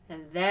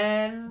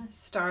then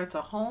starts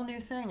a whole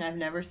new thing I've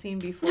never seen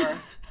before.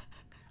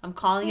 I'm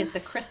calling it the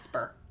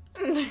CRISPR.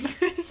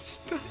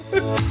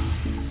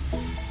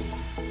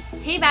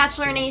 Hey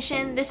Bachelor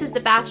Nation, this is the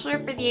Bachelor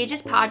for the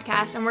Ages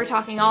podcast, and we're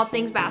talking all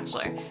things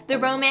Bachelor. The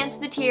romance,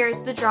 the tears,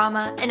 the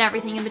drama, and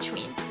everything in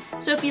between.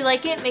 So if you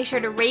like it, make sure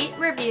to rate,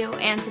 review,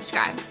 and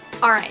subscribe.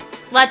 Alright,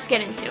 let's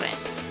get into it.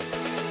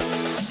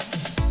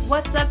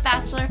 What's up,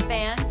 Bachelor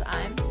fans?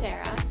 I'm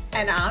Sarah.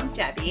 And I'm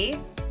Debbie.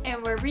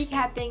 And we're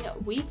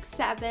recapping week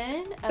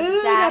 7 of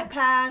Budapest.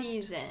 Zach's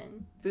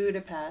season.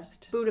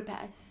 Budapest,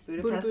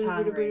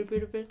 Hungary.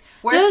 Budapest.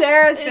 Where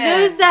Sarah's been.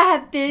 Those that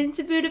have been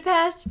to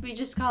Budapest, we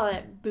just call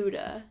it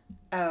Buda.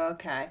 Oh,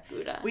 okay.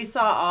 Buda. We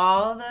saw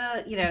all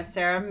the,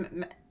 Sarah,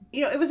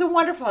 it was a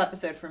wonderful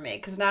episode for me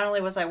because not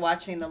only was I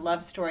watching the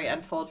love story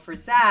unfold for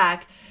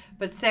Zach,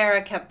 but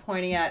Sarah kept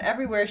pointing out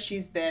everywhere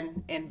she's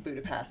been in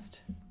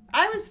Budapest.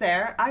 I was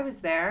there. I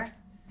was there.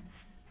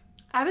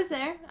 I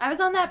was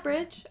on that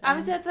bridge. I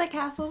was at the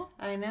castle.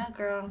 I know,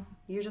 girl.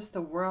 You're just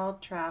the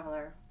world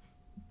traveler.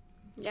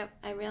 Yep,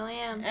 I really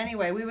am.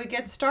 Anyway, we would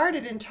get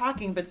started in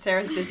talking, but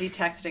Sarah's busy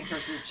texting her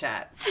group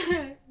chat.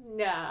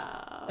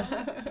 No.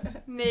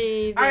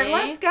 Maybe. All right,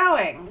 let's get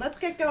going. Let's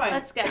go.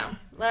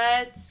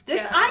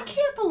 I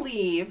can't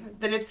believe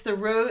that it's the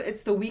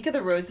week of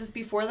the roses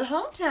before the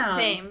hometowns.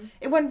 Same.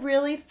 It went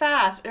really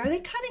fast. Are they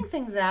cutting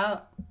things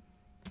out?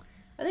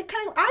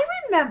 I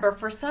remember,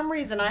 for some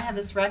reason, I have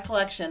this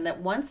recollection that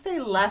once they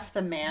left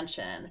the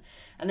mansion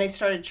and they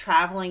started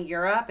traveling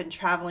Europe and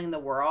traveling the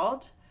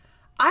world,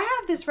 I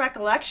have this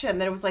recollection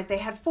that it was like they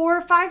had 4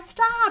 or 5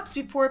 stops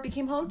before it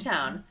became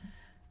hometown.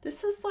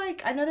 This is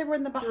like, I know they were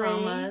in the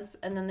Bahamas,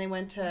 and then they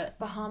went to...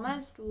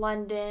 Bahamas,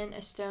 London,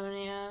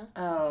 Estonia.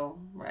 Oh,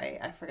 right.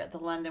 I forgot. The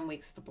London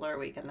week's the blur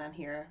week, and then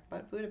here,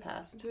 but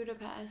Budapest.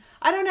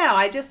 I don't know.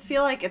 I just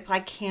feel like I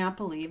can't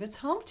believe it's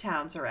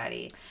hometowns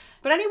already.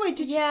 But anyway,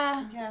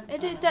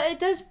 it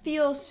does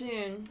feel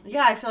soon.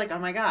 Yeah, I feel like, oh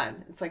my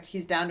God. It's like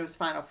he's down to his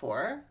final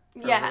 4.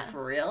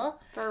 For real.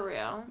 For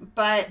real.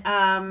 But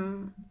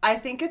I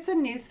think it's a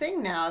new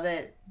thing now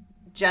that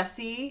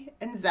Jesse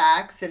and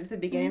Zach sit at the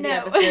beginning of the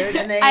episode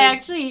and I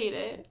actually hate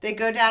it. They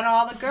go down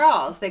all the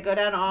girls. They go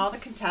down all the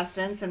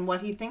contestants and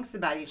what he thinks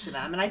about each of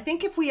them. And I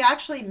think if we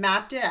actually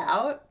mapped it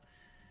out,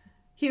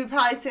 he would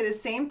probably say the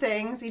same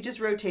things. He just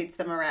rotates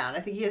them around. I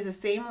think he has the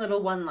same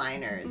little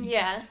one-liners.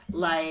 Yeah.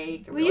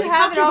 Like, well, really you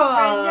have comfortable. It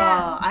all written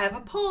down. I have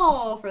a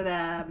poll for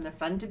them. They're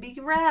fun to be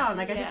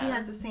around. I think he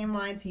has the same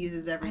lines he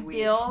uses every week. I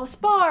feel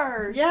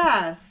spark.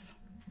 Yes.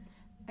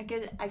 I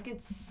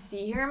could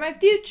see her in my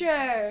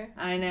future.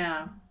 I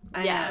know.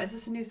 I know. Is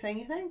this a new thing,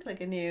 you think?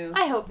 Like a new...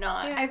 I hope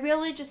not. Yeah. I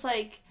really just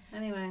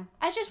Anyway.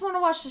 I just want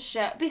to watch the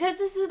show. Because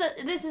this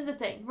is the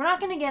thing. We're not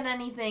going to get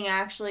anything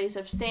actually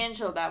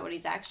substantial about what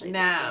he's actually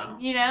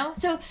thinking.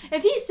 So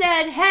if he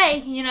said,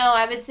 hey,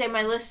 I would say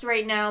my list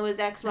right now is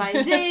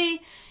XYZ.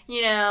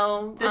 This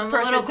I'm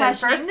person's a little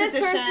questioning in first this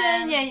position.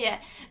 person. Yeah.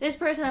 This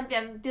person,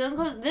 I'm feeling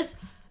close. This...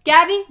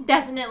 Gabby,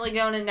 definitely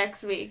going in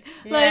next week.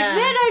 Yeah.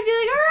 Then I'd be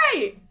like, all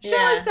right,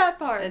 show us that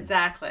part.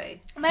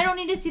 Exactly. I don't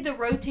need to see the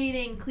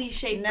rotating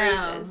cliche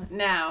phrases.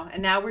 No.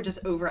 And now we're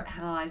just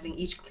overanalyzing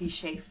each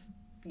cliche,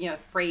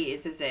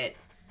 phrase. Is it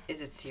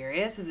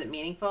serious? Is it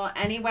meaningful?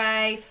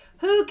 Anyway,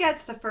 who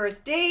gets the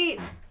first date?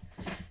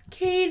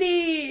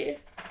 Katie.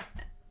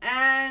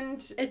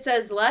 And it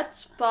says,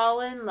 let's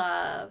fall in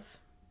love.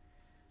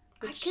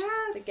 Which I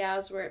guess the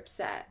gals were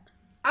upset.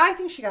 I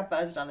think she got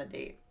buzzed on the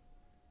date.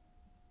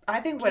 I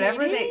think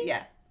whatever Katie?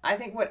 I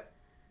think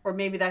or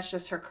maybe that's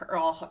just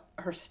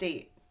her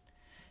state.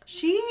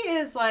 She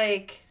is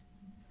like,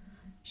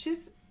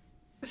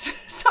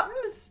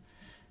 something's,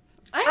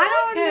 I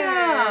don't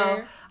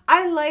know.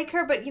 I like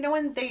her, but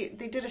when they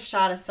did a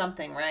shot of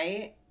something,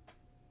 right?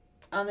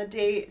 On the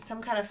date,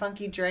 some kind of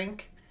funky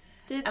drink.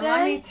 Did and they?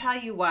 Let me tell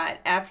you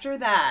what, after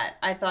that,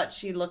 I thought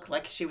she looked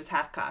like she was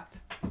half-cocked.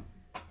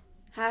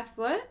 Half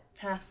what?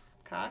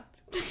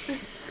 Half-cocked.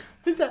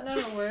 Is that not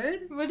a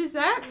word? What does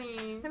that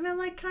mean? I mean,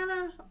 like, kind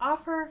of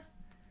off her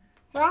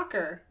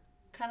rocker.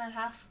 Kind of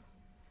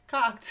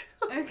half-cocked.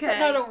 Okay. Is that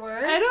not a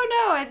word? I don't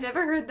know. I've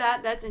never heard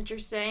that. That's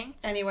interesting.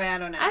 Anyway, I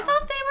don't know. I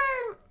thought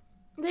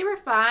they were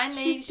fine.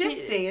 She's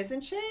ditzy,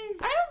 isn't she? I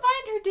don't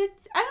find her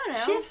ditzy. I don't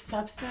know. She has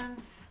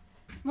substance.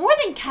 More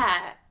than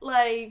Kat.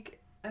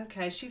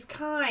 Okay, she's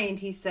kind,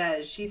 he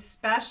says. She's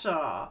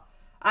special.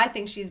 I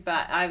think she's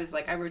bad. I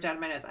wrote down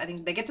in my notes. I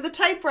think they get to the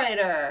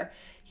typewriter.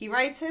 He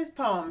writes his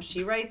poem.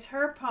 She writes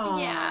her poem.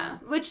 Yeah,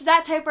 which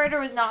that typewriter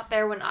was not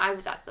there when I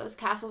was at those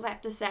castles, I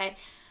have to say.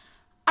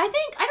 I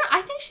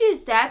think she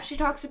is depth. She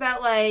talks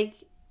about,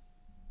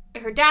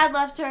 her dad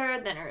left her,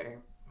 then her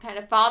kind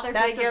of father figure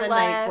left. That's in the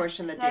night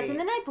portion of the date. That's in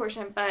the night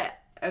portion, but...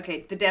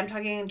 Okay, I'm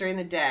talking during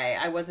the day.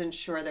 I wasn't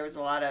sure there was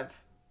a lot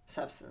of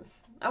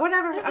substance. Oh,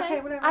 whatever.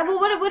 Okay, whatever. Well,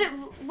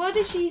 what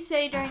did she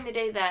say during the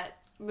day that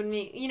would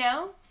mean,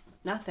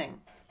 Nothing.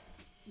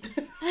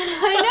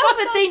 I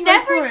know, but they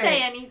never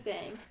say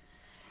anything.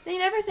 They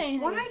never say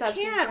anything with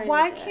substance.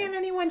 Why can't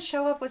anyone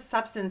show up with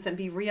substance and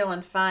be real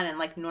and fun and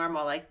like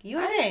normal, like you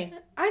and me?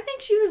 I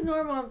think she was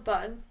normal and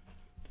fun.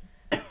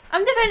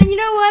 I'm defending. You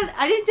know what?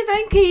 I didn't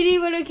defend Katie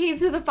when it came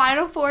to the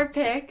Final Four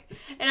pick,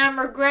 and I'm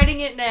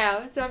regretting it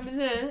now. So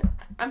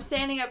I'm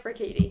standing up for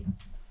Katie.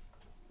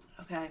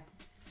 Okay.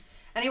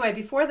 Anyway,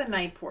 before the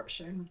night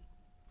portion,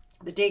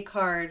 the date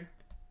card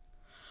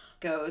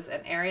goes,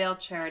 and Ariel,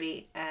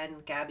 Charity,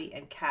 and Gabby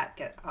and Kat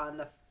get on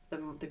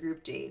the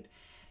group date,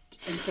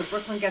 and so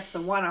Brooklyn gets the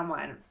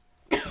one-on-one.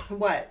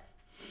 What?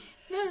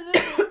 No.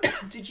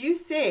 Did you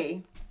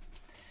see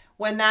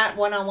when that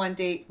one-on-one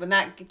date, when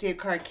that date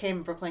card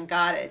came, Brooklyn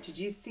got it? Did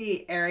you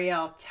see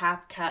Ariel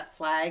tap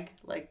Kat's leg,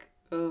 like,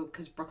 oh,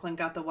 because Brooklyn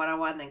got the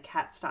one-on-one, then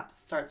Kat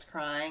starts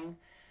crying?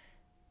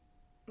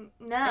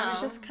 No. It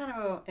was just kind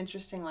of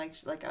interesting, like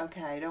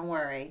okay, don't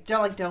worry.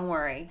 Don't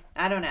worry.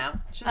 I don't know.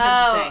 It's just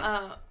interesting.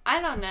 Oh,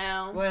 I don't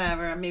know.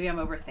 Whatever. Maybe I'm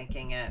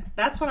overthinking it.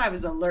 That's when I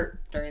was alert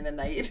during the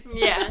night.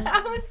 Yeah.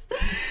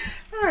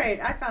 All right.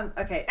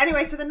 Okay.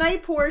 Anyway, so the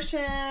night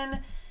portion,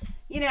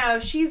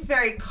 she's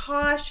very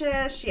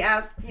cautious. She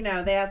asks, they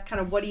ask kind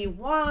of, what do you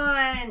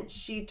want?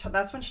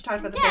 That's when she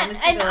talked about the family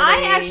stability. And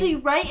I actually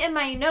write in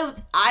my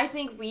notes, I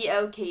think we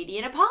owe Katie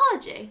an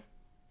apology.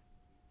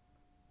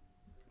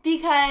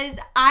 Because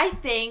I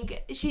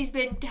think she's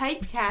been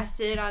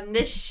typecasted on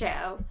this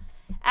show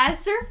as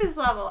surface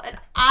level, and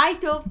I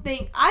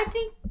think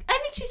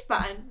she's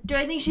fine. Do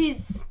I think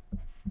she's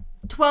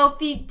 12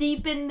 feet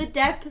deep in the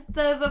depth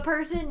of a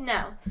person?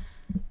 No.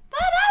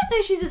 But I'd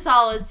say she's a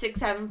solid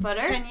 6-7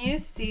 footer. Can you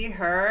see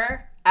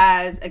her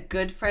as a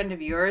good friend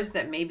of yours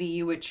that maybe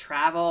you would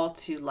travel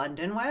to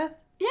London with?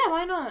 Yeah,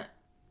 why not?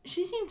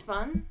 She seemed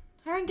fun.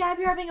 Her and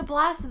Gabby are having a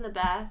blast in the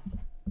bath.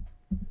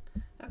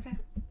 Okay.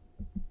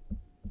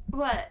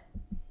 What?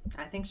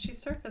 I think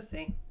she's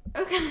surfacey.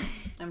 Okay.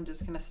 I'm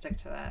just going to stick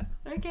to that.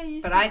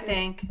 Okay, But I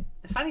think,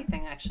 the funny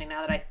thing actually,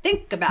 now that I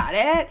think about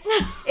it,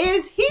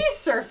 is he's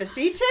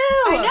surfacey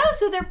too. I know,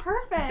 so they're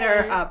perfect.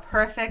 They're a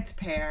perfect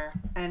pair.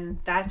 And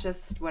that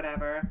just,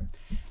 whatever.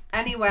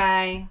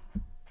 Anyway.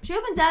 She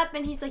opens up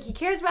and he's like, he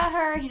cares about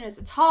her. He knows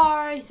it's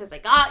hard. He says, I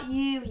got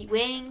you. He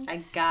winks. I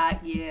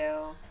got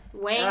you.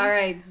 Winks. All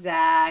right,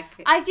 Zach.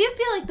 I do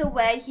feel like the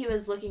way he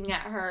was looking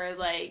at her,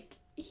 like,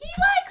 he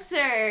likes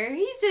her.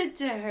 He's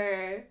into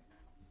her.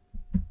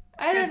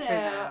 I don't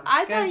know.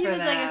 I thought he was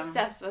like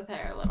obsessed with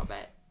her a little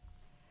bit.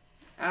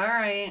 All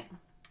right.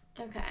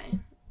 Okay.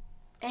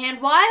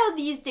 And while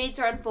these dates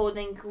are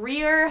unfolding,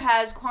 Greer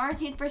has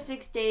quarantined for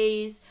 6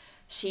 days.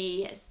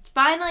 She has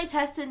finally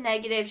tested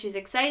negative. She's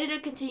excited to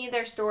continue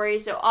their story.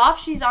 So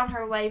off she's on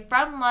her way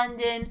from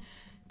London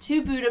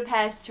to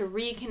Budapest to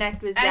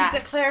reconnect with Zach.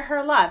 And declare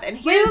her love. And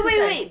here's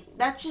wait.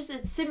 That's just,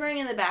 it's simmering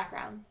in the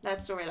background.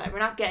 That storyline. We're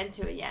not getting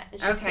to it yet.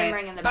 It's just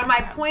simmering in the background.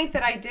 But my point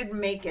that I did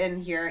make in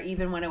here,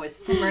 even when it was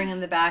simmering in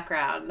the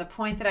background, the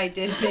point that I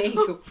did make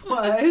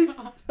was,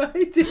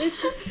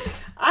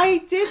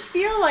 I did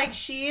feel like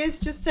she is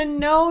just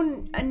an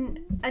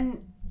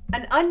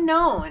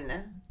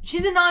unknown.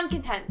 She's a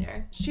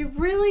non-contender. She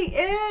really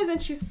is,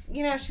 and she's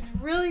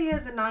really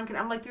is a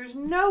non-contender. I'm like, there's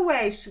no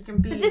way she can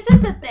be. But this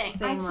is the thing.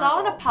 I saw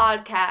on a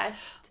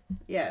podcast.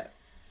 Yeah.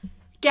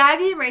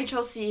 Gabby and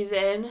Rachel's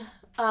season.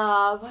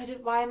 Why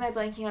am I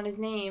blanking on his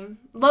name?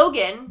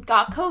 Logan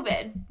got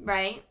COVID,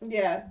 right?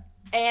 Yeah.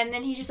 And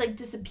then he just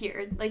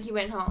disappeared. He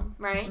went home,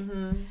 right?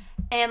 Mm-hmm.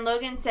 And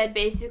Logan said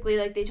basically,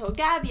 they told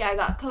Gabby, I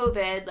got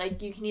COVID.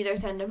 You can either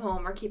send him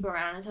home or keep him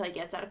around until he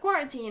gets out of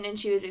quarantine. And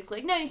she was just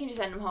like, no, you can just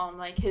send him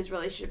home. His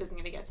relationship isn't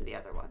going to get to the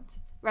other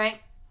ones.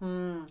 Right?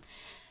 Hmm.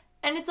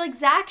 And it's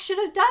Zach should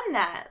have done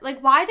that.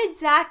 Why did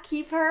Zach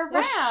keep her around?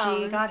 Well,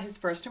 she got his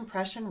first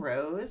impression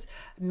rose.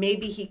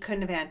 Maybe he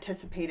couldn't have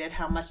anticipated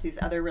how much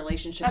these other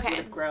relationships would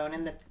have grown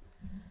in the...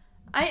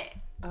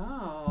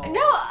 Oh.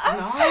 No.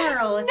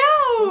 Snarl. No,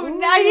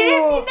 I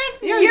didn't mean that's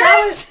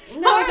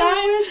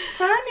that was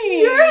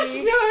funny. You're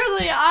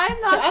snarly. I'm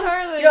not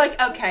snarly. You're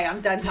like, okay, I'm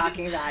done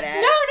talking about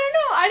it. No.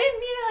 I didn't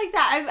mean it like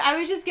that. I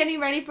was just getting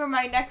ready for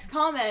my next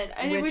comment.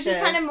 And it was just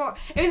kind of more,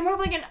 it was more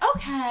of an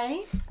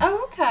okay.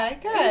 Oh, okay,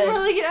 good. It was more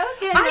like an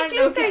okay. I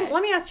do think,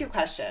 let me ask you a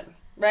question.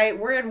 Right?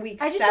 We're in week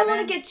 7. I just don't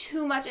want to get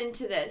too much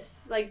into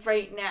this,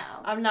 right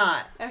now. I'm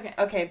not. Okay.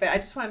 Okay, but I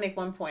just want to make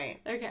one point.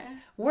 Okay.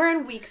 We're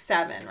in week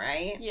 7,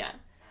 right? Yeah.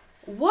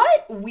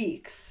 What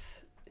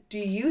weeks do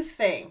you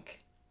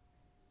think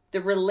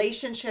the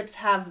relationships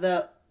have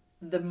the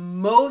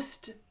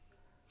most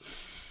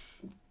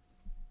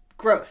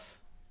growth?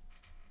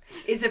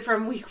 Is it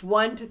from week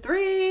 1 to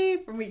 3?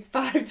 From week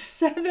 5 to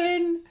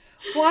 7?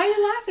 Why are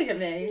you laughing at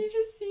me? You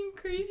just seem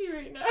crazy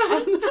right now.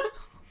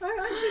 I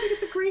actually think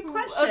it's a great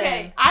question.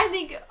 Okay, I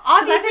think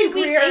obviously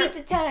weeks 8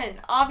 to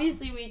 10.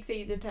 Obviously weeks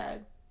 8 to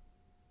 10.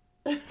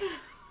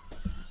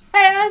 I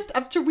asked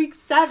up to week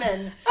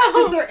 7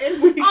 because they're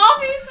in week.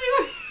 Obviously.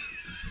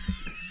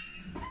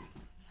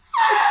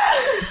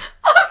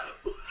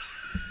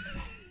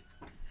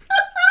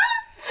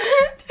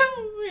 No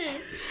way.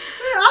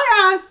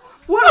 I asked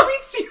what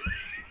weeks do you.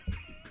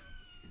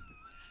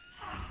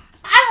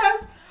 I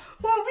asked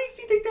what weeks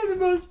do you think they're the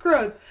most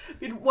growth? I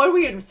mean, what are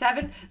we in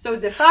 7? So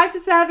is it 5 to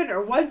 7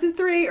 or 1 to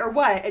 3 or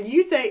what? And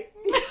you say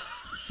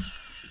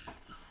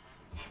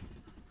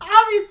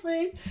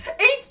obviously 8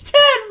 to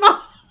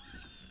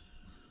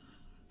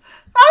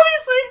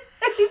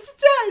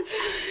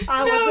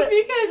No,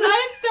 because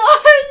I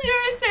thought you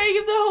were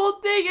saying the whole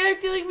thing, and I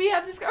feel like we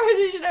have this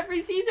conversation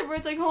every season where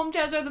it's like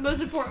hometowns are the most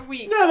important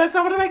week. No, that's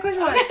not what my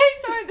question was. Okay,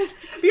 sorry.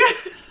 Yeah.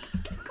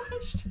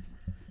 Question.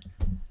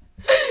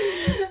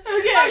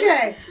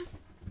 Okay.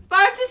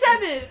 5 to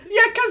 7.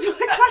 Yeah, because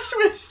my question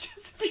was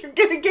just if you're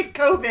gonna get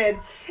COVID.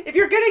 If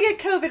you're gonna get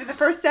COVID in the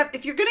first step,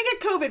 if you're gonna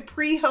get COVID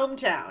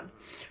pre-hometown,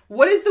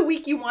 what is the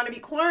week you want to be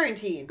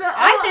quarantined? But,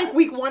 I think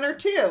week 1 or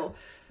 2.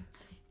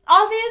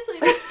 Obviously.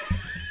 But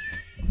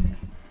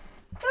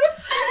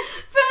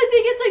I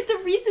think it's like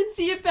the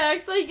recency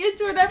effect. Like,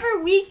 it's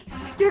whatever week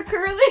you're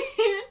currently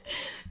in,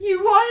 you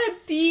want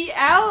to be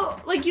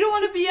out. Like, you don't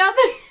want to be out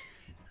there.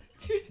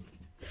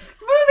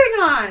 Moving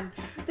on.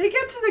 They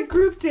get to the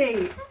group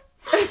date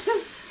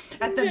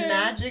at the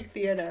Magic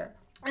Theater.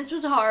 This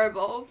was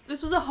horrible.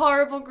 This was a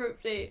horrible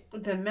group date.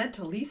 The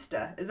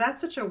mentalista. Is that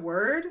such a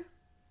word?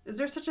 Is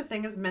there such a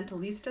thing as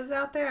mentalistas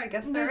out there? I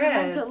guess there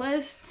is.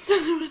 Mentalist.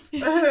 I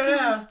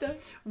don't know.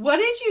 What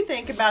did you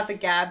think about the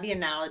Gabby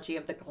analogy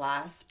of the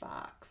glass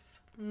box?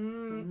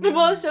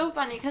 Well, it's so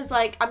funny because,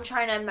 like, I'm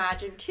trying to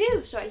imagine,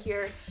 too. So I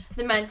hear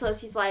the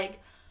mentalist, he's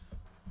like,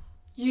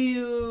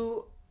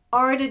 you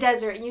are in a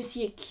desert and you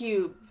see a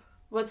cube.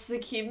 What's the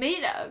cube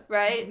made of,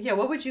 right? Yeah,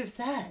 what would you have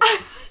said?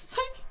 I was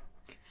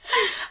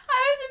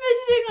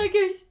imagining, like,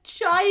 a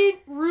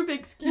giant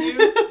Rubik's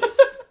Cube.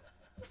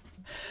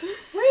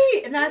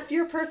 Wait, and that's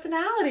your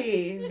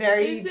personality.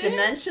 Very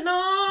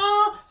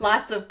dimensional,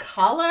 lots of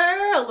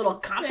color, a little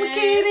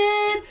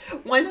complicated.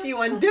 Once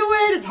you undo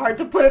it, it's hard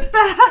to put it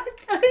back.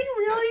 I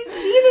really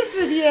see this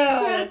with you.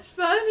 That's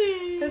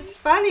funny. It's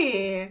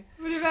funny.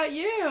 What about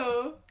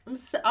you?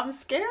 I'm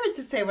scared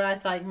to say what I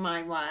thought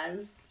mine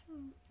was.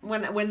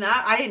 When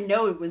I didn't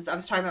know it was, I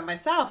was talking about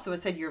myself. So it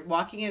said you're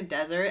walking in a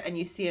desert and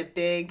you see a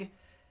big,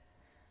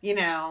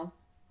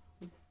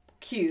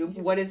 cube.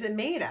 What is it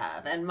made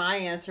of? And my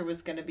answer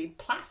was going to be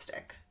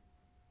plastic.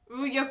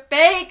 Ooh, you're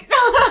fake.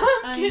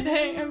 I'm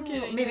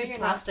kidding. Maybe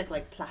plastic,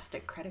 like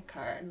plastic credit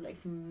card,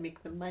 like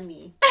make the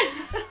money.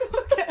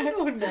 Okay.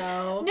 Oh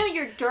no. No,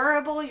 you're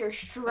durable. You're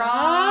strong.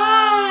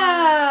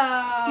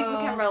 Oh. People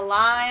can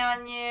rely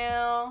on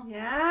you.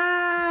 Yes.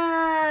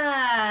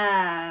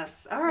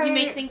 All right. You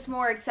make things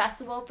more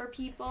accessible for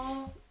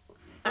people.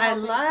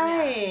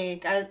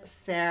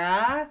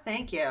 Sarah.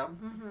 Thank you.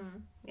 Mm-hmm.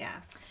 Yeah.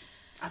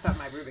 I thought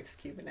my Rubik's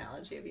Cube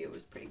analogy of you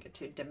was pretty good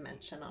too.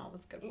 Dimensional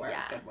was a good word.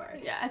 Yeah. Good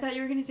word. Yeah, I thought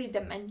you were going to say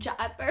dementia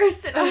at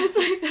first, and I was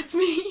like, that's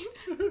me.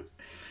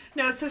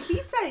 No, so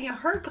he said,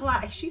 her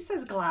glass, she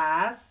says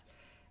glass,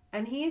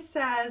 and he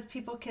says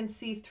people can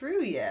see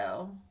through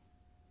you.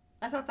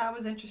 I thought that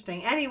was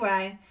interesting.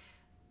 Anyway,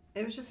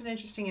 it was just an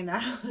interesting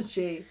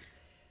analogy.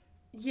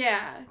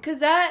 Yeah, because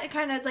that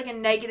kind of has like a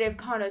negative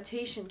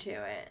connotation to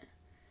it.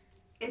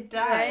 It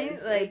does.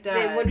 Right? Like, it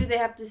does. what do they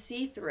have to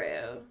see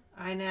through?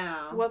 I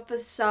know. What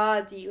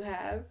facade do you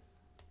have?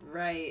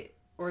 Right.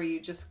 Or you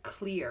just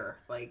clear.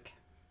 Like,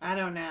 I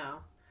don't know.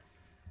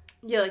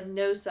 Yeah, like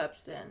no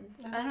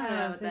substance. I don't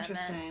know It's what that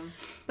interesting. meant.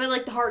 But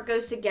like the heart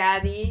goes to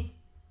Gabby,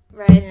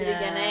 right at the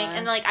beginning.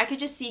 And like I could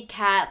just see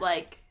Kat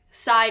like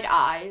side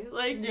eye.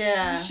 Like,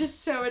 she's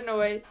just so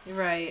annoyed.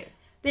 Right.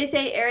 They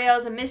say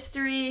Ariel's a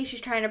mystery.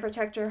 She's trying to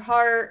protect her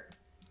heart.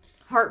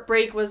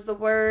 Heartbreak was the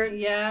word.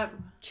 Yep.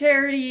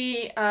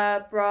 Charity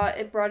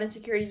brought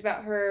insecurities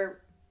about her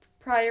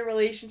prior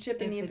relationship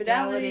and the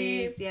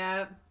infidelities.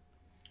 Yep.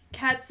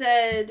 Kat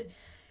said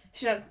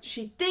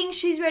she thinks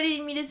she's ready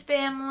to meet his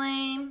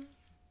family.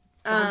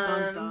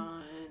 Dun, dun,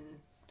 dun.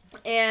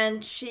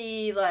 And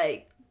she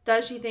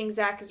does she think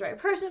Zach is the right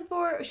person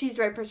for her? She's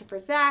the right person for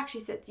Zach. She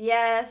says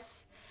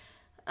yes.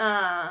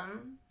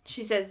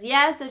 She says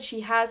yes, that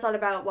she has thought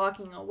about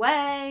walking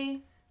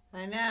away.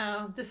 I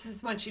know. This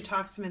is when she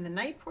talks to him in the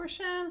night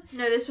portion.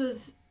 No, this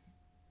was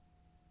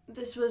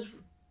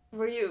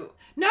were you?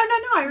 No.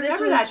 I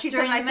remember that. She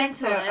said, "I think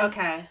so." Mentalist.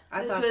 Okay,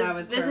 I thought that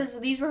was her.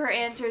 These were her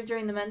answers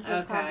during the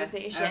mentalist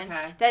conversation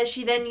okay. that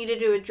she then needed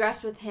to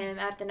address with him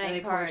at the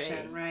night party.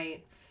 Portion,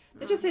 right.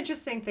 The just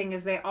interesting thing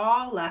is they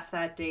all left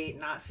that date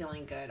not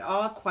feeling good,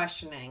 all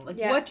questioning. Like,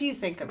 what do you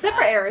think about? Except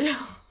for Ariel.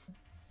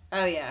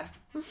 Oh yeah.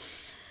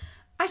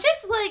 I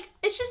just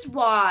it's just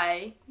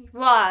why.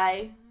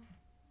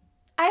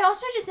 I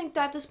also just think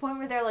that at this point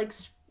where they're like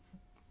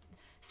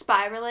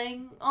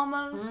spiraling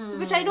almost,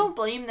 which I don't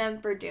blame them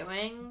for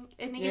doing.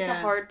 I think it's a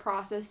hard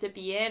process to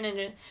be in, and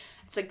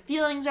it's like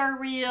feelings are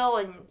real,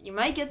 and you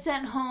might get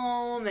sent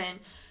home, and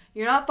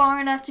you're not far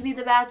enough to be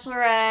the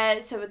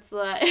Bachelorette, so it's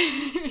like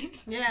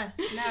yeah,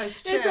 no,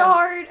 it's true. It's a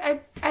hard.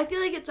 I feel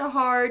like it's a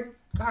hard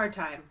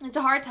time. It's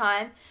a hard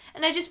time,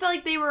 and I just felt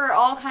like they were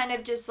all kind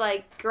of just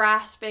like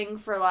grasping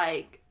for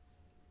like.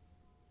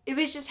 It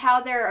was just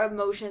how their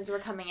emotions were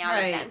coming out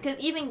of them. Because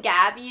even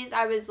Gabby's,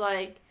 I was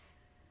like,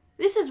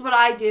 this is what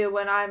I do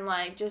when I'm,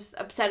 like, just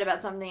upset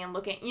about something and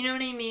looking, you know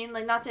what I mean?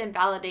 Like, not to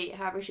invalidate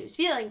however she was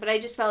feeling, but I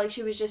just felt like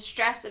she was just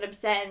stressed and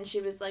upset, and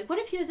she was like, what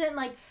if he doesn't,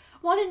 like,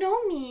 want to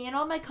know me and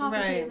all my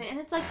complicated things?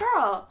 And it's like,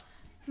 girl,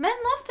 men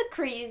love the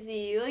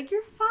crazy. Like,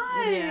 you're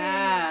fine.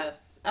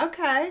 Yes.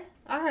 Okay.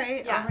 All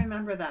right. Yeah. I'll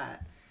remember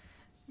that.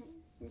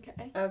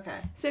 Okay. Okay.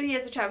 So he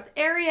has a chat with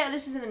Aria.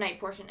 This is in the night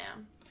portion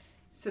now.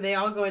 So they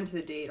all go into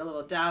the date. A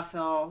little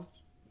doubtful.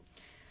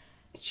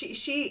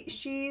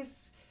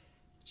 She's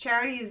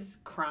Charity's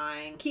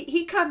crying.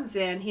 He comes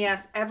in. He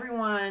asks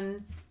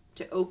everyone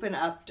to open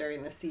up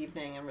during this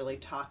evening and really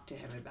talk to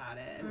him about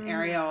it. And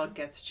Ariel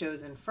gets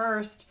chosen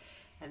first,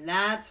 and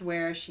that's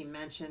where she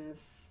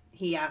mentions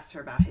he asks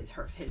her about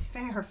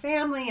her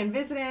family and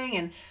visiting,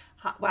 and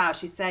wow,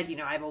 she said,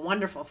 I have a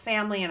wonderful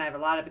family and I have a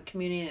lot of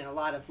community and a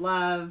lot of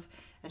love.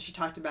 And she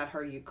talked about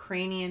her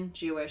Ukrainian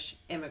Jewish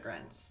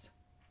immigrants.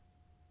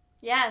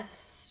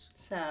 Yes.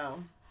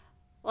 So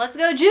let's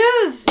go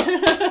Jews.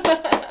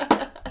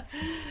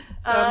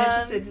 So I'm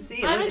interested to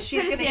see. I'm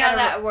interested to see how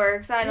that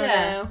works. I don't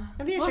know.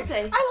 We'll see.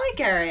 I like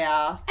Ariel.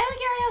 I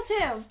like Ariel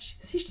too.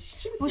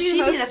 Will she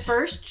be the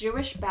first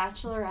Jewish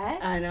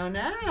bachelorette? I don't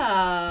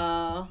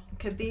know.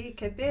 Could be.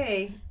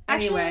 Anyway.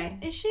 Actually,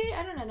 is she?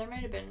 I don't know. There might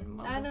have been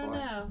one I don't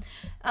know.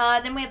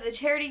 Then we have the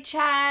charity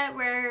chat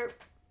where,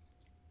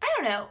 I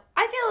don't know.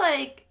 I feel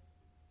like,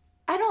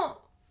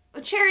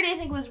 Charity I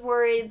think was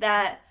worried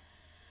that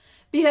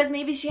because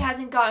maybe she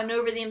hasn't gotten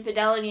over the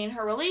infidelity in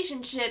her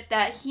relationship,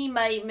 that he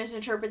might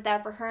misinterpret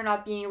that for her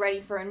not being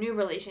ready for a new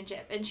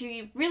relationship. And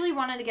she really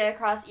wanted to get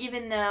across,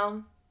 even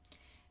though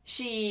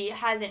she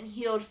hasn't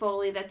healed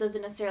fully, that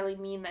doesn't necessarily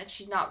mean that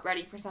she's not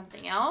ready for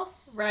something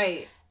else.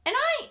 Right. And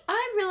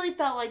I really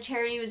felt like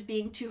Charity was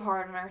being too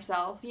hard on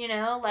herself,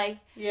 Like,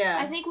 yeah.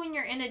 I think when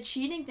you're in a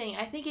cheating thing,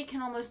 I think it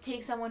can almost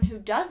take someone who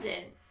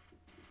doesn't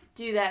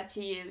do that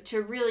to you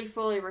to really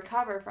fully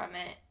recover from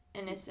it,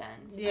 in a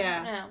sense. Yeah.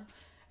 I don't know.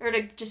 Or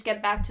to just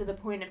get back to the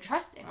point of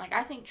trusting. Like,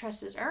 I think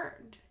trust is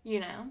earned,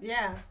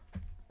 Yeah.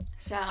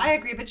 So. I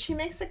agree, but she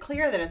makes it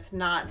clear that it's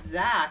not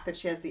Zach that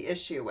she has the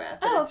issue with.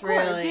 That Oh, it's of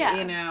course, really,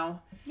 yeah.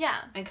 Yeah.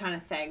 And kind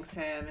of thanks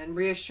him and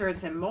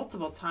reassures him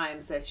multiple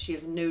times that she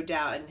has no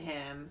doubt in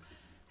him.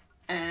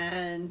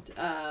 And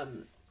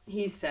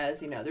he says,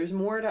 there's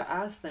more to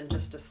us than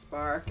just a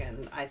spark,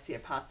 and I see a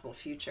possible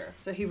future.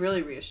 So he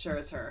really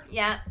reassures her.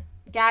 Yeah.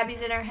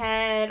 Gabby's in her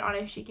head on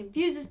if she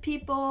confuses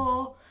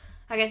people.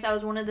 I guess that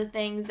was one of the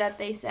things that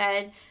they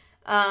said.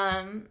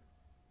 And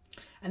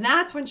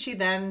that's when she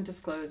then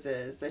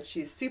discloses that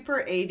she's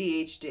super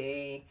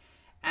ADHD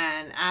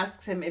and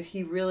asks him if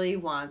he really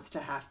wants to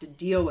have to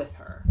deal with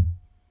her.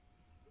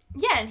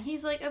 Yeah, and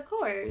he's like, of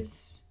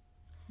course.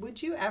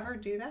 Would you ever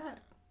do that?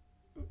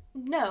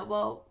 No,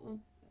 well,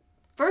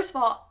 first of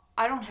all,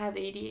 I don't have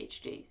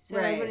ADHD, so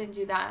right. I wouldn't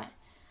do that.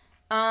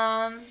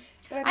 I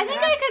think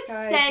I could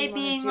say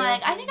being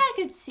like, I think I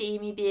could see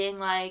me being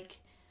like,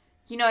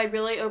 I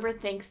really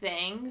overthink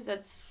things.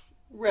 That's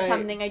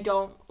something I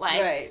don't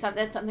like. Right.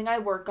 That's something I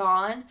work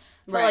on.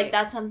 But, like,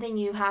 that's something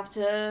you have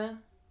to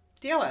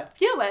deal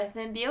with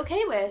and be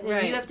okay with. And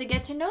right. you have to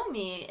get to know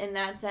me in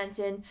that sense.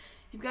 And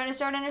you've got to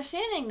start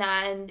understanding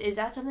that. And is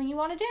that something you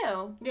want to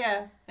do?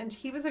 Yeah. And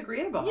he was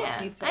agreeable.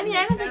 Yeah. He said I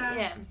don't think,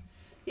 yeah.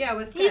 Yeah, it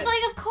was good. He's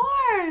like, of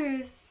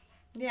course.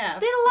 Yeah.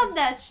 They love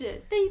that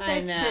shit. They eat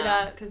that shit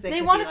up. Because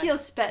they want to feel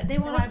They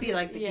want to be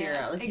like the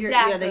hero. Like,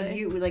 exactly.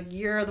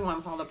 You're the one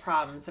with all the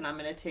problems, and I'm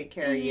going to take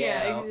care of you.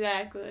 Yeah,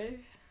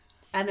 exactly.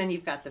 And then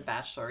you've got the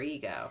bachelor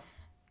ego.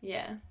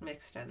 Yeah.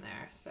 Mixed in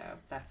there. So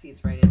that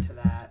feeds right into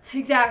that.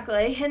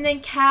 Exactly. And then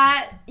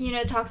Kat,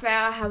 talked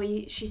about how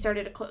she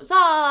started to close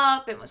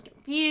up and was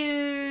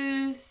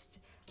confused.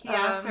 He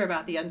asked her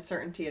about the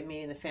uncertainty of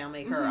meeting the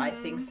family. Her, I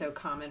think so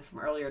common from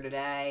earlier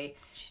today.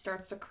 She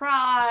starts to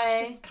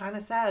cry. She just kind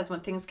of says, when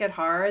things get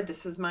hard,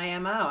 this is my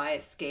MO. I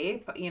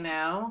escape, Which,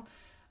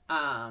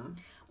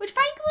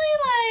 frankly,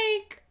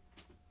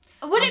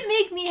 wouldn't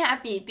make me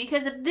happy.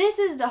 Because if this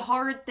is the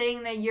hard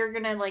thing that you're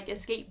going to,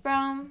 escape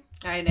from.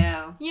 I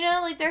know.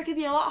 There could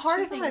be a lot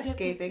harder things. She's not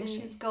escaping.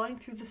 She's going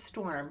through the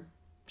storm,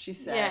 she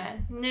said. Yeah.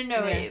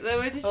 No, wait.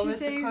 What did she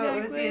say exactly?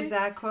 What was the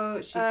exact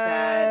quote? She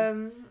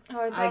said,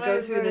 I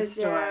go through the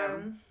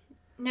storm.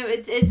 No,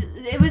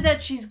 it was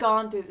that she's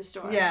gone through the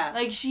storm. Yeah.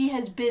 Like, she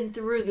has been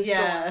through the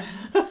storm.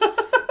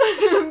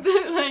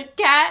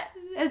 Kat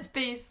has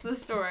faced the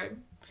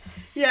storm.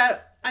 Yeah.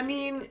 I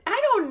mean,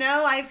 I don't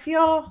know. I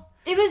feel...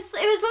 It was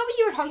what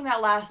you were talking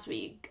about last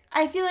week.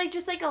 I feel like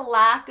just, a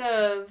lack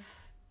of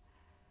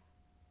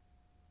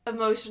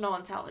emotional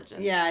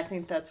intelligence. Yeah, I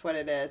think that's what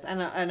it is. And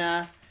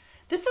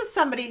this is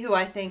somebody who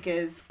I think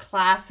is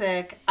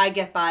classic, I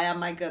get by on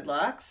my good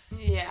looks.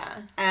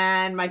 Yeah.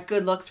 And my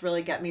good looks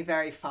really get me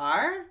very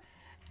far.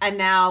 And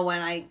now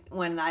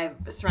when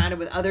I'm surrounded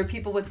with other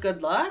people with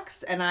good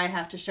looks and I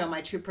have to show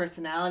my true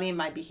personality and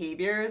my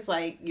behaviors,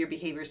 your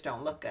behaviors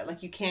don't look good.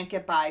 You can't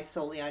get by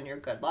solely on your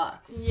good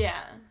looks.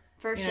 Yeah,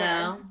 for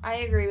sure. I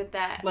agree with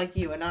that. Like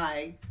you and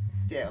I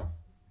do.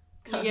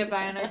 You get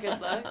by on our good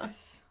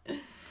looks.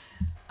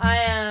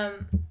 I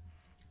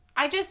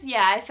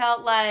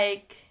felt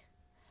like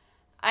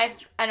I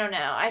don't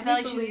know. I felt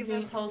like she believe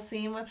this whole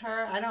scene with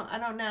her. I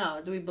don't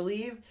know. Do we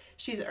believe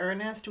she's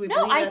earnest? Do we?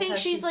 No, believe I think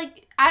she's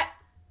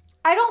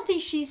I don't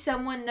think she's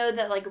someone though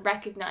that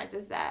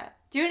recognizes that.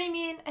 Do you know what I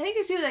mean? I think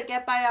there's people that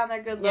get by on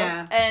their good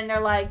looks and they're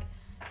like,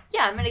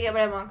 yeah, I'm gonna get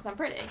what I want because I'm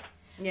pretty.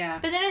 Yeah.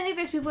 But then I think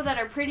there's people that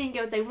are pretty and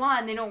get what they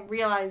want, and they don't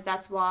realize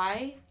that's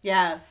why.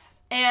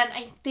 Yes. And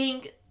I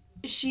think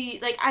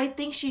I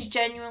think she's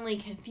genuinely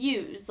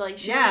confused. Like,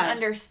 she doesn't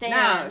understand.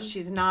 No,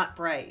 she's not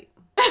bright.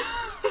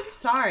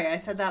 Sorry, I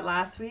said that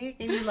last week,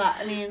 and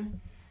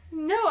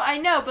No, I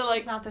know, but, like...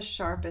 she's not the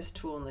sharpest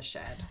tool in the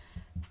shed.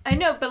 I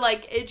know, but,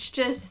 like, it's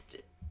just...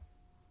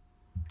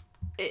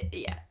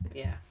 yeah.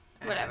 Yeah.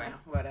 Whatever.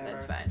 Whatever.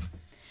 That's fine.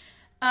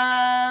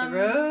 The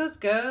rose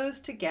goes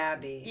to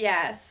Gabby.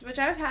 Yes, which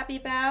I was happy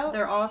about.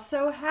 They're all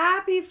so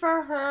happy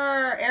for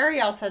her.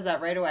 Ariel says that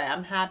right away.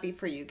 I'm happy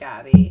for you,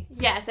 Gabby.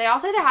 Yes, they all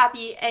say they're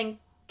happy, and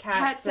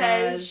Kat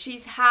says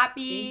she's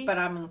happy, but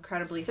I'm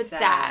incredibly but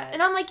sad.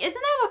 And I'm like,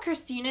 isn't that what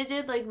Christina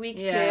did, like, week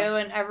 2?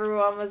 And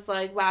everyone was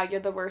like, wow, you're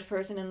the worst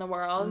person in the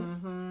world.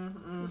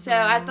 So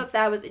I thought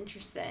that was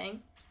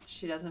interesting.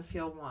 She doesn't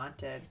feel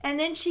wanted. And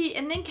then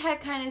Kat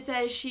kind of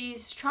says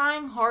she's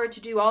trying hard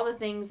to do all the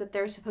things that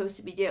they're supposed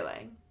to be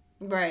doing.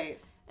 Right.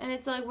 And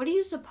it's like, what are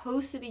you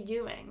supposed to be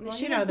doing?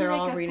 Well, they're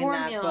all reading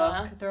that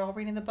book. They're all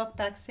reading the book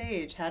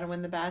backstage, How to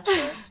Win the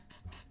Bachelor.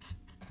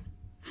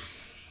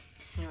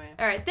 Anyway.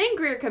 All right, then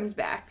Greer comes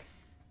back.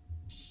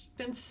 It's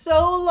been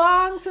so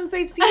long since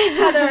they've seen each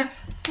other.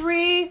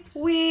 3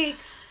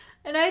 weeks.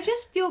 And I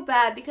just feel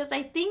bad because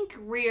I think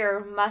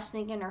Greer must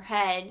think in her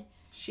head.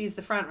 She's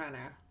the front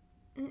runner.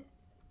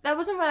 That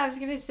wasn't what I was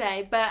going to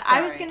say, but Sorry.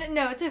 I was going to...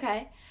 No, it's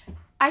okay.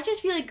 I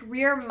just feel like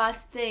Greer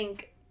must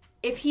think,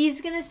 if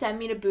he's going to send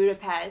me to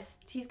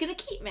Budapest, he's going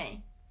to keep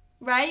me.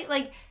 Right?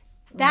 Like,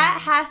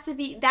 that has to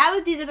be... That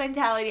would be the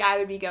mentality I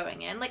would be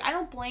going in. Like, I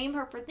don't blame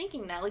her for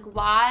thinking that. Like,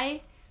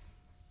 why...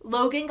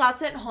 Logan got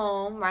sent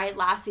home, right,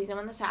 last season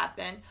when this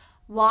happened.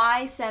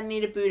 Why send me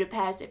to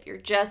Budapest if you're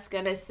just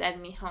going to send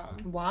me home?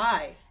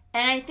 Why?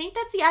 And I think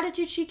that's the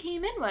attitude she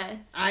came in with.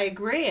 I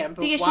agree. But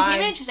because why? she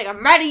came in, she was like,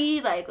 I'm ready.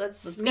 Like,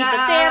 let's meet the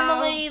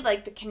family.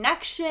 Like, the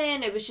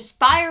connection. It was just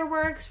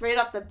fireworks right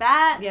off the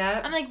bat. Yeah.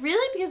 I'm like,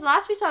 really? Because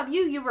last we saw of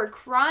you were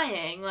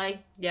crying. Like,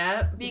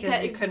 yeah,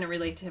 because you couldn't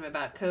relate to him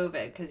about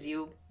COVID because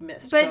you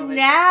missed but COVID. But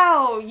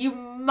now you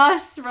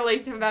must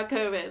relate to him about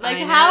COVID. Like,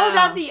 how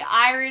about the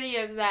irony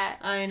of that?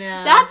 I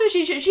know. That's what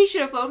she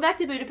should have flown back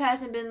to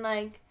Budapest and been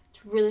like,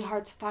 it's really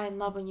hard to find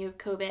love when you have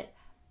COVID.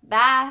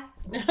 Bye.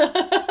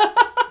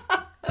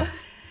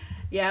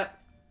 Yep.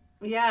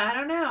 Yeah, I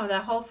don't know.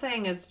 That whole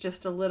thing is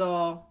just a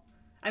little...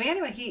 I mean,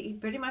 anyway, he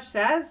pretty much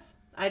says,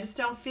 I just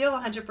don't feel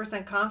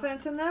 100%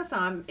 confidence in this,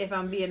 if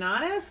I'm being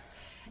honest.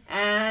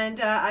 And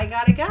I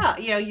gotta go.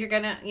 You're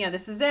gonna...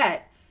 this is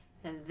it.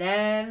 And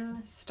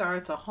then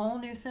starts a whole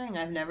new thing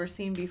I've never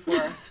seen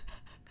before.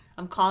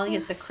 I'm calling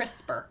it the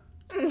CRISPR.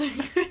 The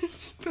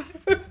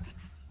CRISPR.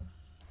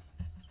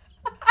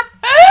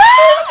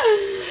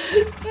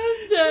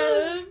 I'm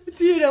done.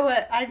 Do you know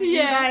what I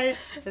mean by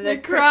the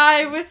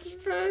cry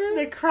whisper?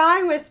 The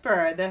cry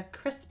whisper, the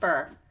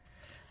CRISPR.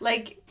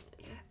 Like,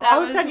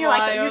 all of a sudden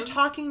you're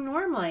talking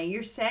normally.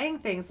 You're saying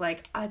things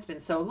like, oh, it's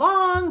been so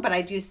long, but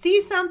I do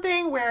see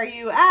something. Where are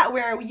you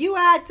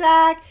at,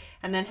 Zach?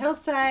 And then he'll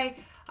say,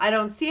 I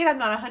don't see it. I'm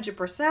not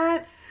 100%.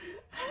 And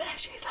then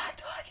she's like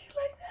talking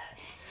like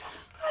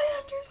this.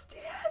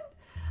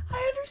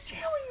 I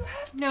understand what you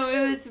have to do. No,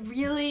 it was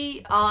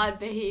really odd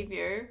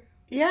behavior.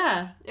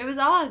 Yeah. It was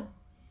odd.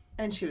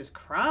 And she was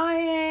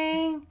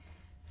crying.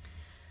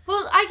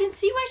 Well, I can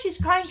see why she's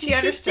crying. She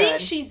understood. She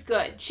thinks she's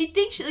good. She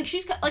thinks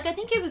I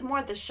think it was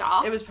more the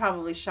shock. It was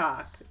probably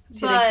shock. Do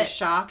you think the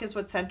shock is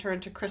what sent her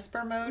into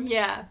CRISPR mode?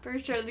 Yeah, for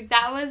sure. Like,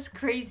 that was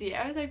crazy.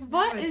 I was like,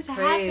 what is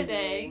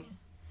happening?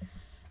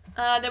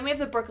 Then we have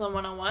the Brooklyn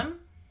 101.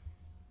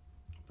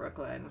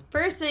 Brooklyn.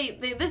 First,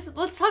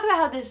 let's talk about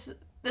how this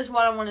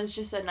 101 is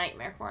just a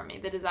nightmare for me,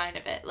 the design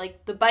of it.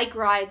 Like, the bike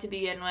ride to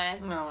begin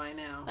with. Oh, I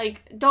know.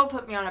 Like, don't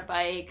put me on a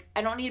bike.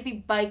 I don't need to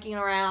be biking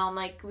around.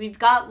 Like, we've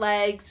got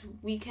legs.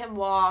 We can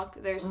walk.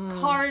 There's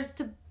cars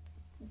to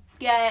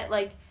get.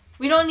 Like,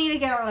 we don't need to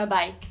get on a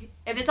bike.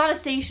 If it's on a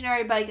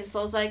stationary bike and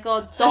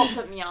SoulCycle, don't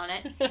put me on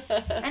it.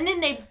 And then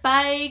they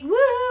bike,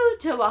 woohoo,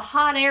 to a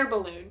hot air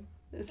balloon.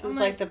 This is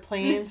like the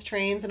planes,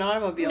 trains, and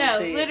automobiles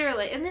state. No,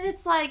 literally. And then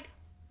it's like,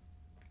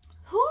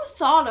 who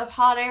thought of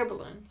hot air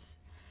balloons?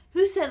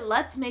 Who said,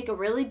 let's make a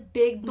really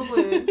big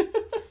balloon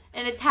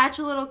and attach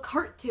a little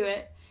cart to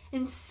it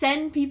and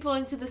send people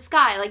into the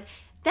sky? Like,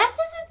 that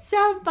doesn't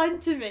sound fun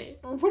to me.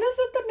 What is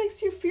it that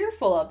makes you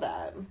fearful of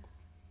that?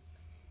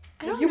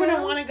 I don't know. You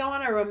wouldn't want to go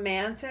on a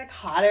romantic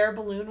hot air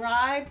balloon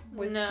ride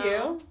with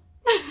Q?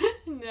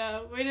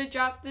 No, way to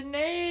drop the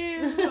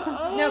name.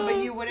 Oh. No, but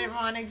you wouldn't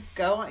want to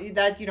go on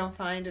that. You don't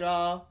find at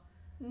all.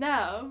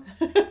 No.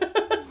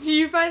 Do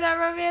you find that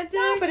romantic?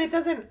 No, but it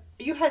doesn't.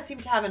 You seem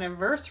to have an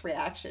adverse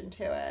reaction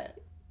to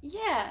it.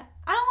 Yeah.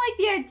 I don't like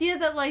the idea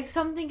that, like,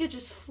 something could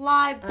just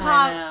fly, pop.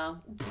 I know.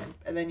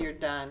 And then you're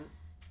done.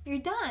 You're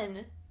done.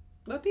 It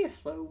would be a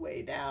slow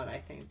way down, I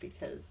think,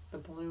 because the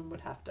balloon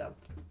would have to...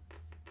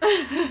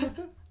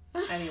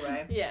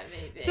 Anyway. Yeah,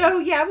 maybe. So,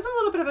 yeah, it was a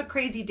little bit of a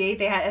crazy date.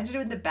 They ended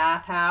up in the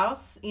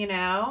bathhouse,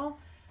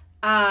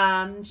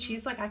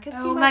 She's like, I could see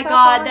Oh my myself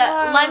god, falling in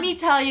love.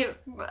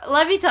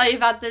 let me tell you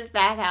about this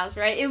bathhouse,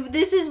 right?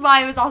 This is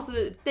why it was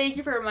also, thank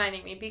you for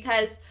reminding me,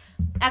 because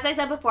as I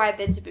said before, I've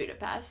been to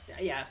Budapest.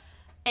 Yes.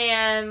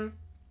 And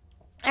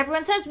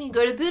everyone says when you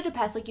go to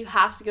Budapest, like, you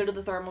have to go to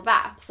the thermal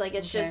baths. Like,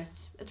 it's just,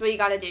 it's what you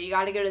gotta do. You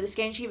gotta go to the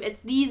skin sheep.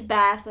 It's these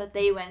baths that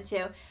they went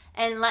to.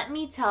 And let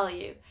me tell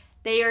you,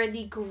 they are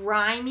the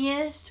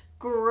grimiest,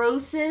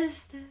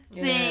 grossest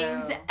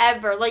things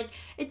ever. Like,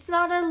 it's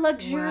not a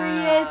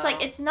luxurious,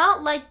 like, it's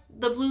not like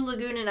the Blue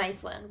Lagoon in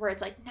Iceland, where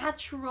it's, like,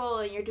 natural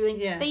and you're doing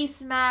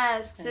face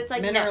masks. It's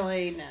like,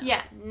 minerally, no.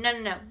 Yeah,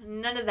 no,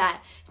 none of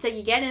that. It's like,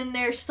 you get in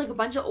there, it's just, like, a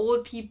bunch of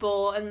old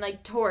people and,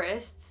 like,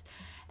 tourists.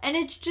 And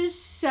it's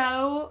just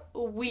so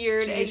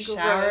weird and gross. Do you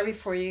shower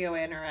before you go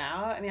in or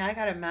out? I mean, I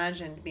gotta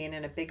imagine being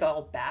in a big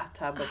old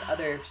bathtub with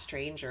other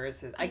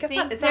strangers. I guess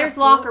think that, there's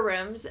locker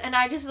rooms. And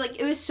I just, like,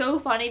 it was so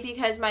funny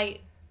because my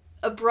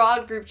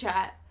abroad group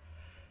chat,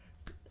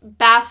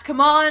 baths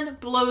come on,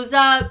 blows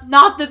up,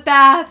 not the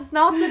baths.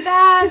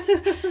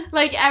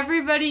 Like,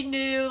 everybody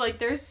knew, like,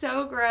 they're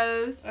so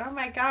gross. Oh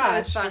my gosh. So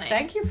it's funny. Well,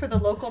 thank you for the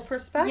local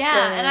perspective.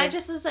 Yeah, and I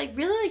just was like,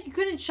 really? Like, you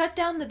couldn't shut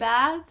down the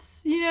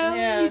baths? You know?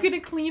 Yeah. You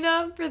couldn't clean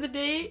up for the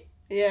date?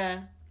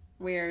 Yeah.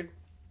 Weird.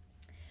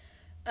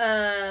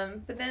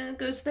 But then it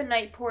goes to the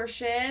night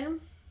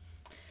portion.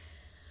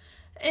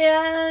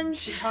 And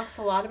she talks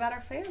a lot about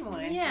her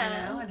family.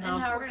 Yeah. You know, and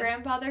how her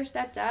grandfather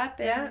stepped up.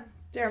 And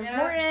they're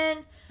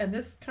important. And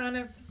this kind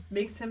of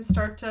makes him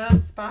start to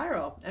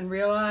spiral and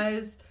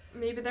realize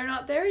maybe they're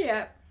not there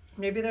yet.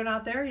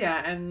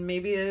 And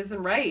maybe it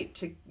isn't right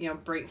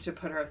to,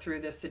 put her through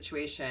this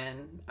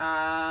situation.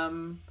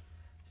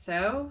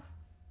 So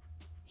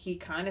he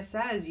kind of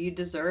says, "You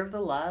deserve the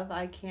love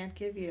I can't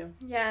give you."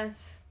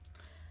 Yes.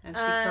 And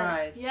she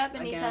cries. Yep,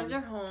 and he sends her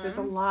home. There's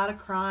a lot of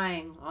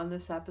crying on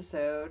this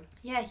episode.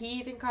 Yeah, he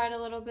even cried a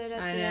little bit at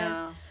the end. I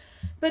know.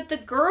 But the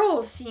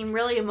girls seem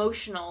really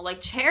emotional,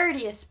 like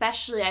Charity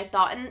especially, I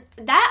thought. And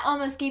that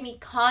almost gave me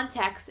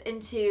context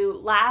into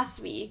last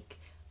week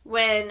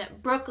when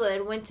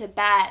Brooklyn went to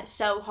bat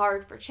so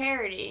hard for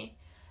Charity.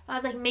 I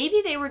was like,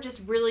 maybe they were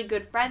just really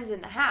good friends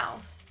in the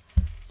house.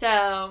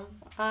 So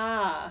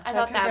I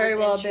thought that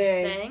was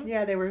interesting.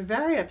 Yeah, they were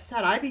very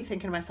upset. I'd be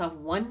thinking to myself,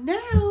 one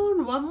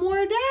down, one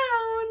more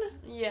down.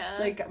 Yeah.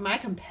 Like, my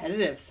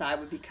competitive side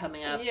would be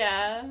coming up.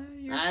 Yeah.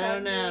 I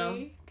don't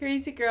know.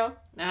 Crazy girl.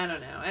 I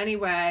don't know.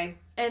 Anyway.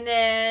 And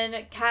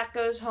then Kat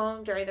goes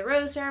home during the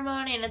rose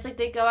ceremony, and it's like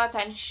they go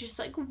outside, and she's just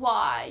like,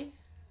 why?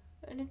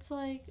 And it's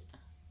like,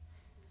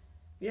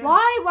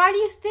 why? Why do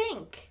you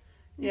think?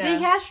 Yeah.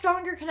 They have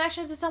stronger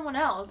connections to someone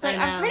else. Like,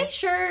 I'm pretty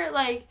sure,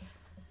 like,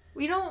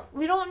 we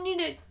don't need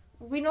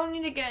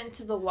to get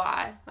into the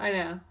why. I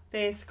know.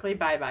 Basically,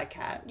 bye-bye,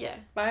 Kat. Yeah.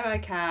 Bye-bye,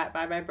 Kat.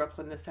 Bye-bye,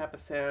 Brooklyn, this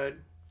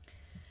episode.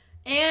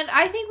 And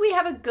I think we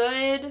have a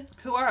good...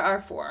 Who are our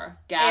four?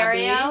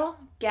 Gabby. Ariel,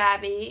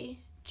 Gabby,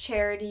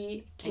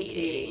 Charity,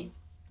 Katie.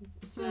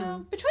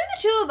 So, between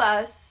the two of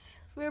us,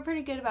 we were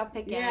pretty good about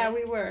picking. Yeah,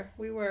 we were.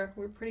 We were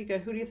pretty good.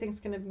 Who do you think's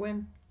going to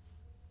win?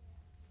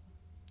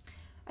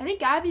 I think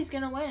Gabby's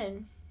going to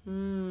win.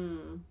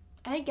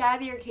 I think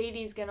Gabby or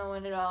Katie's going to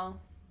win it all.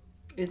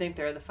 You think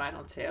they're the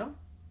final two?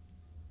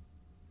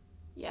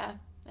 Yeah,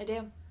 I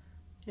do.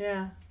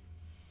 Yeah.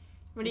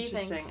 What do you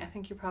think? Interesting. I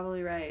think you're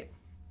probably right.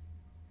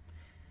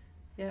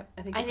 Yep,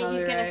 I think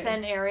he's going to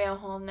send Ariel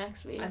home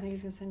next week. I think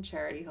he's going to send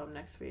Charity home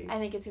next week. I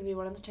think it's going to be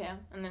one of the two.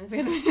 And then it's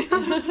going to be...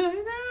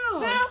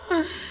 I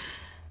know.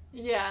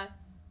 Yeah.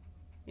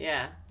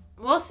 Yeah.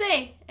 We'll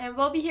see. And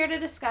we'll be here to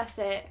discuss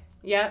it.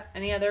 Yep.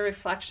 Any other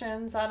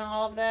reflections on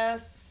all of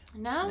this?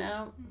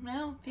 No.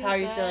 How are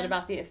you feeling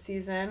about the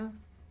season?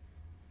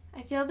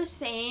 I feel the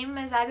same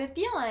as I've been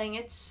feeling.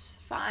 It's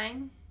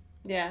fine.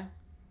 Yeah.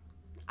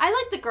 I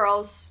like the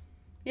girls.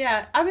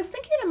 Yeah. I was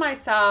thinking to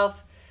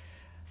myself...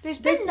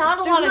 There's not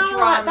a lot of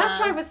drama. That's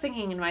what I was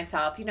thinking to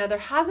myself. There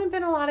hasn't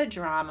been a lot of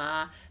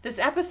drama. This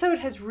episode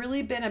has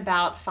really been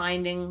about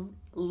finding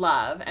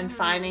love and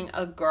finding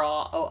a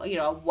girl,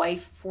 a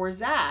wife for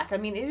Zach. I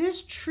mean, it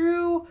is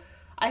true,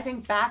 I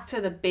think, back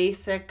to the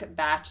basic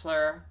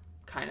Bachelor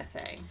kind of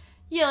thing.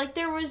 Yeah, like,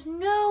 there was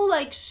no,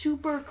 like,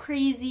 super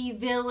crazy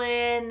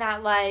villain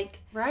that, like...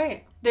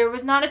 Right. There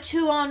was not a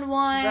 2-on-1.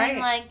 Right.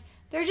 Like...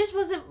 There just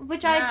wasn't,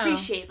 which I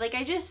appreciate. Like,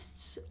 I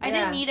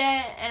didn't need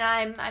it, and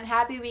I'm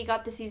happy we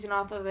got the season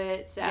off of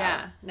it, so.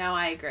 Yeah, no,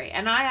 I agree.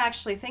 And I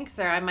actually think,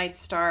 Sarah, I might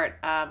start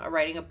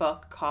writing a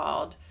book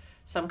called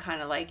some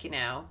kind of, like,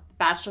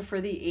 Bachelor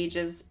for the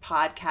Ages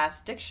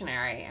podcast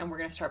dictionary, and we're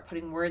going to start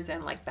putting words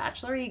in, like,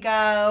 Bachelor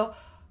ego,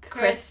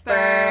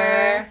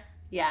 CRISPR.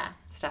 Yeah,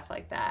 stuff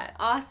like that.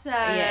 Awesome.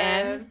 Are you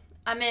in?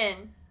 I'm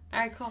in. All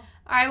right, cool.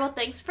 All right, well,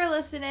 thanks for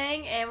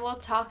listening, and we'll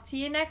talk to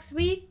you next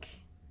week.